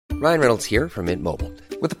Ryan Reynolds here from Mint Mobile.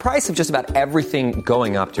 With the price of just about everything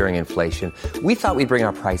going up during inflation, we thought we'd bring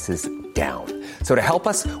our prices down. So to help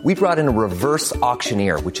us, we brought in a reverse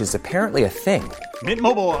auctioneer, which is apparently a thing. Mint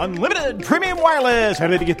Mobile Unlimited Premium Wireless. How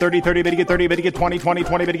to get 30, 30, bit to get 30, bit to get 20, 20,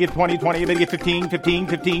 20, bit to get 20, 20, bit to get 15, 15,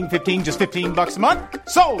 15, 15, just $15 a month?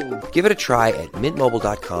 Sold! Give it a try at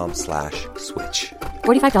mintmobile.com/switch.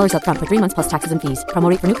 $45 up front for 3 months plus taxes and fees. Promo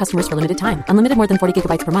rate for new customers for limited time. Unlimited more than 40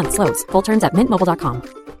 gigabytes per month. Slows full terms at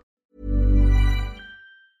mintmobile.com.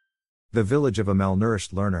 The Village of a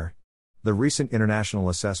Malnourished Learner. The recent international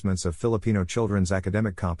assessments of Filipino children's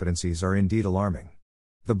academic competencies are indeed alarming.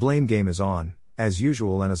 The blame game is on, as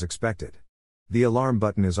usual and as expected. The alarm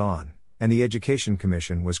button is on, and the Education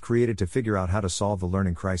Commission was created to figure out how to solve the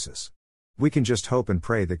learning crisis. We can just hope and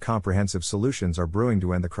pray that comprehensive solutions are brewing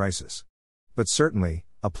to end the crisis. But certainly,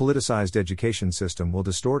 a politicized education system will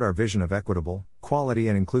distort our vision of equitable, quality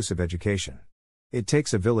and inclusive education. It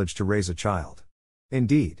takes a village to raise a child.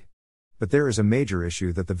 Indeed. But there is a major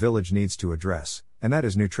issue that the village needs to address, and that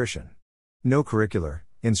is nutrition. No curricular,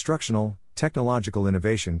 instructional, technological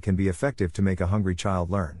innovation can be effective to make a hungry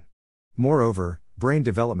child learn. Moreover, brain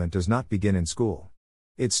development does not begin in school.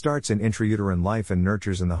 It starts in intrauterine life and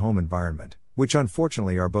nurtures in the home environment, which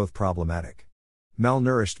unfortunately are both problematic.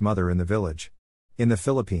 Malnourished mother in the village. In the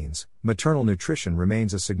Philippines, maternal nutrition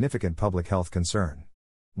remains a significant public health concern.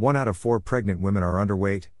 1 out of 4 pregnant women are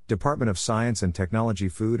underweight, Department of Science and Technology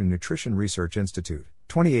Food and Nutrition Research Institute,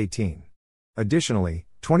 2018. Additionally,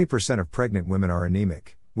 20% of pregnant women are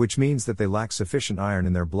anemic, which means that they lack sufficient iron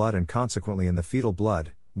in their blood and consequently in the fetal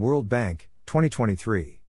blood, World Bank,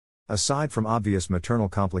 2023. Aside from obvious maternal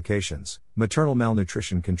complications, maternal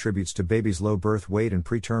malnutrition contributes to babies' low birth weight and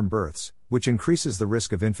preterm births, which increases the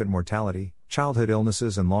risk of infant mortality, childhood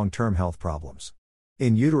illnesses and long-term health problems.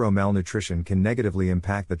 In utero malnutrition can negatively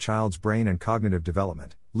impact the child's brain and cognitive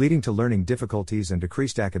development, leading to learning difficulties and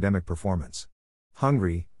decreased academic performance.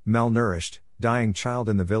 Hungry, malnourished, dying child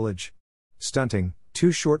in the village. Stunting,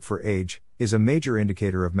 too short for age, is a major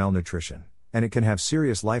indicator of malnutrition, and it can have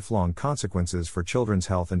serious lifelong consequences for children's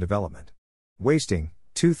health and development. Wasting,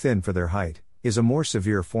 too thin for their height, is a more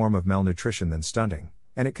severe form of malnutrition than stunting,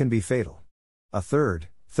 and it can be fatal. A third,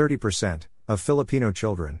 30%, of Filipino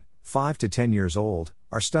children, 5 to 10 years old,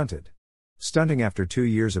 are stunted. Stunting after 2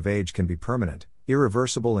 years of age can be permanent,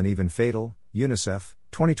 irreversible and even fatal, UNICEF,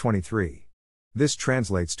 2023. This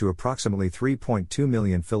translates to approximately 3.2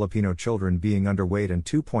 million Filipino children being underweight and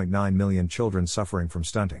 2.9 million children suffering from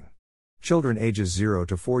stunting. Children ages 0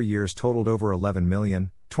 to 4 years totaled over 11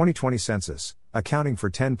 million, 2020 census, accounting for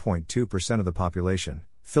 10.2% of the population,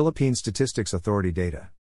 Philippine Statistics Authority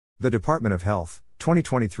data. The Department of Health,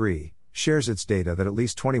 2023, shares its data that at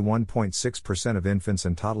least 21.6% of infants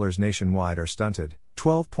and toddlers nationwide are stunted,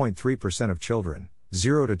 12.3% of children,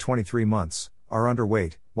 0 to 23 months, are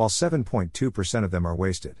underweight, while 7.2% of them are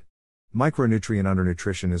wasted. Micronutrient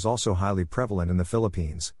undernutrition is also highly prevalent in the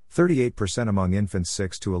Philippines, 38% among infants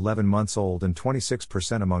 6 to 11 months old and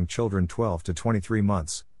 26% among children 12 to 23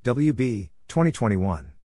 months, WB,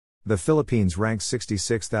 2021. The Philippines ranks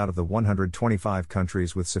 66th out of the 125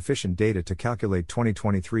 countries with sufficient data to calculate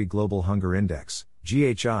 2023 Global Hunger Index,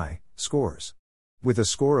 GHI, scores. With a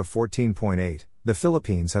score of 14.8, the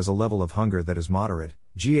Philippines has a level of hunger that is moderate,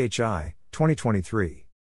 GHI, 2023.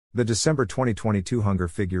 The December 2022 hunger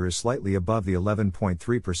figure is slightly above the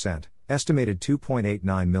 11.3%, estimated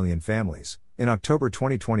 2.89 million families, in October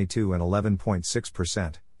 2022 and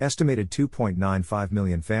 11.6%, estimated 2.95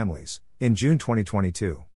 million families, in June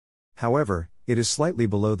 2022. However, it is slightly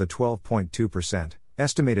below the 12.2%,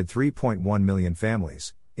 estimated 3.1 million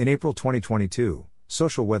families, in April 2022,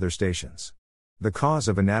 social weather stations. The cause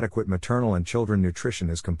of inadequate maternal and children nutrition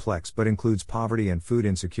is complex but includes poverty and food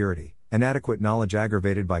insecurity, inadequate knowledge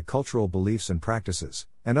aggravated by cultural beliefs and practices,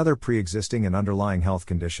 and other pre-existing and underlying health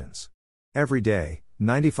conditions. Every day,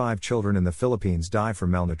 95 children in the Philippines die from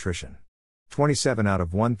malnutrition. 27 out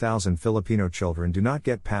of 1,000 Filipino children do not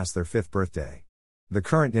get past their 5th birthday. The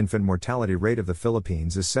current infant mortality rate of the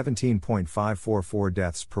Philippines is 17.544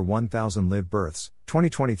 deaths per 1,000 live births,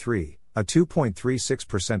 2023, a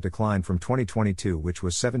 2.36% decline from 2022 which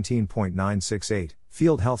was 17.968,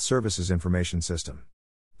 Field Health Services Information System.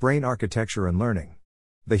 Brain architecture and learning.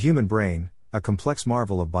 The human brain, a complex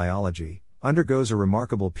marvel of biology, undergoes a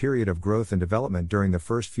remarkable period of growth and development during the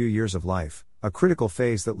first few years of life, a critical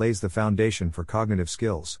phase that lays the foundation for cognitive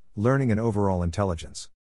skills, learning and overall intelligence.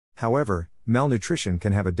 However, malnutrition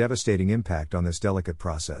can have a devastating impact on this delicate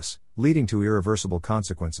process, leading to irreversible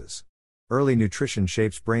consequences. Early nutrition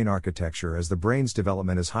shapes brain architecture as the brain's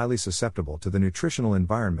development is highly susceptible to the nutritional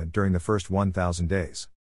environment during the first 1,000 days.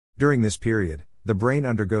 During this period, the brain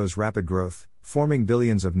undergoes rapid growth, forming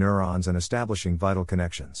billions of neurons and establishing vital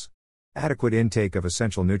connections. Adequate intake of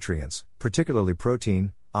essential nutrients, particularly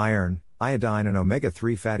protein, iron, iodine and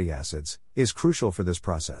omega-3 fatty acids, is crucial for this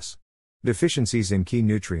process. Deficiencies in key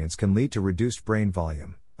nutrients can lead to reduced brain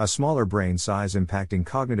volume, a smaller brain size impacting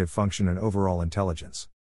cognitive function and overall intelligence.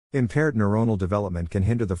 Impaired neuronal development can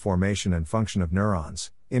hinder the formation and function of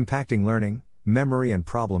neurons, impacting learning, memory and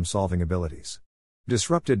problem-solving abilities.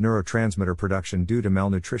 Disrupted neurotransmitter production due to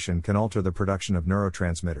malnutrition can alter the production of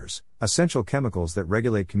neurotransmitters, essential chemicals that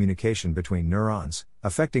regulate communication between neurons,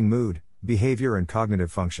 affecting mood, behavior and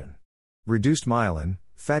cognitive function. Reduced myelin,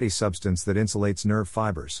 fatty substance that insulates nerve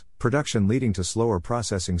fibers, production leading to slower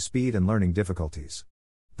processing speed and learning difficulties.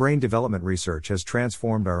 Brain development research has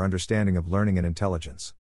transformed our understanding of learning and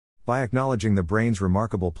intelligence. By acknowledging the brain's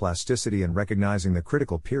remarkable plasticity and recognizing the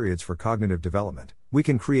critical periods for cognitive development, we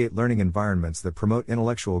can create learning environments that promote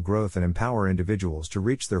intellectual growth and empower individuals to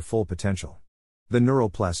reach their full potential. The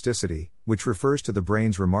neural plasticity, which refers to the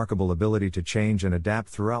brain's remarkable ability to change and adapt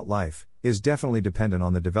throughout life, is definitely dependent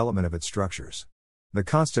on the development of its structures. The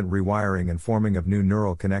constant rewiring and forming of new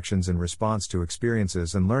neural connections in response to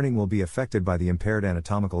experiences and learning will be affected by the impaired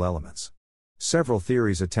anatomical elements. Several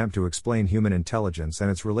theories attempt to explain human intelligence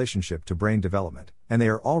and its relationship to brain development, and they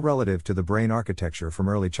are all relative to the brain architecture from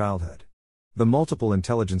early childhood. The multiple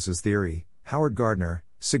intelligences theory, Howard Gardner,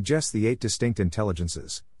 suggests the 8 distinct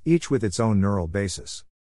intelligences, each with its own neural basis.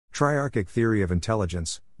 Triarchic theory of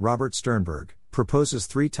intelligence, Robert Sternberg, proposes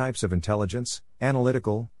 3 types of intelligence: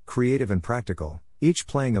 analytical, creative and practical, each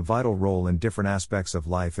playing a vital role in different aspects of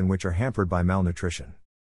life and which are hampered by malnutrition.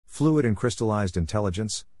 Fluid and crystallized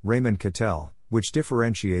intelligence, Raymond Cattell, which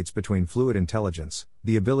differentiates between fluid intelligence,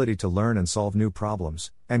 the ability to learn and solve new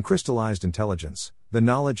problems, and crystallized intelligence, the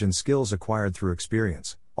knowledge and skills acquired through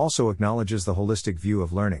experience, also acknowledges the holistic view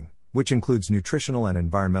of learning, which includes nutritional and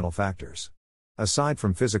environmental factors. Aside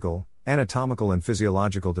from physical, anatomical and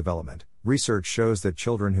physiological development, research shows that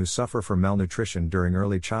children who suffer from malnutrition during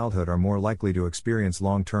early childhood are more likely to experience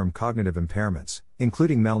long-term cognitive impairments,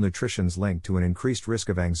 including malnutrition's link to an increased risk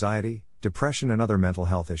of anxiety, depression and other mental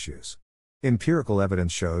health issues. Empirical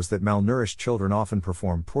evidence shows that malnourished children often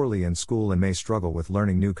perform poorly in school and may struggle with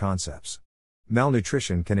learning new concepts.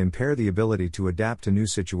 Malnutrition can impair the ability to adapt to new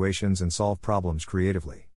situations and solve problems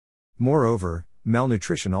creatively. Moreover,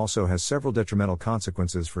 malnutrition also has several detrimental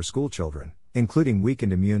consequences for school children, including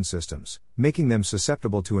weakened immune systems, making them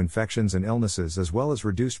susceptible to infections and illnesses, as well as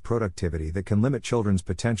reduced productivity that can limit children's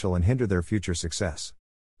potential and hinder their future success.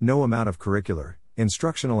 No amount of curricular,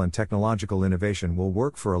 instructional and technological innovation will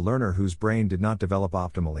work for a learner whose brain did not develop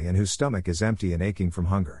optimally and whose stomach is empty and aching from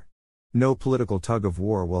hunger. No political tug of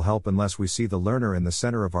war will help unless we see the learner in the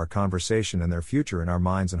center of our conversation and their future in our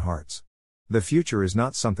minds and hearts. The future is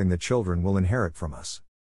not something the children will inherit from us.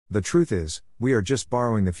 The truth is, we are just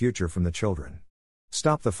borrowing the future from the children.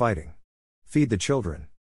 Stop the fighting. Feed the children.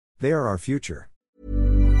 They are our future.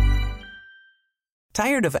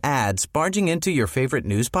 Tired of ads barging into your favorite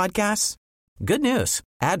news podcasts? Good news.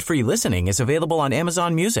 Ad-free listening is available on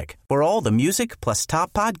Amazon Music for all the music plus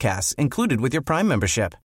top podcasts included with your Prime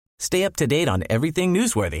membership. Stay up to date on everything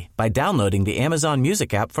newsworthy by downloading the Amazon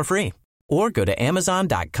Music app for free. Or go to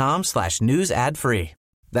amazon.com/news ad free.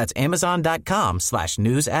 That's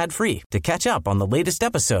amazon.com/news ad free to catch up on the latest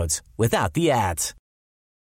episodes without the ads.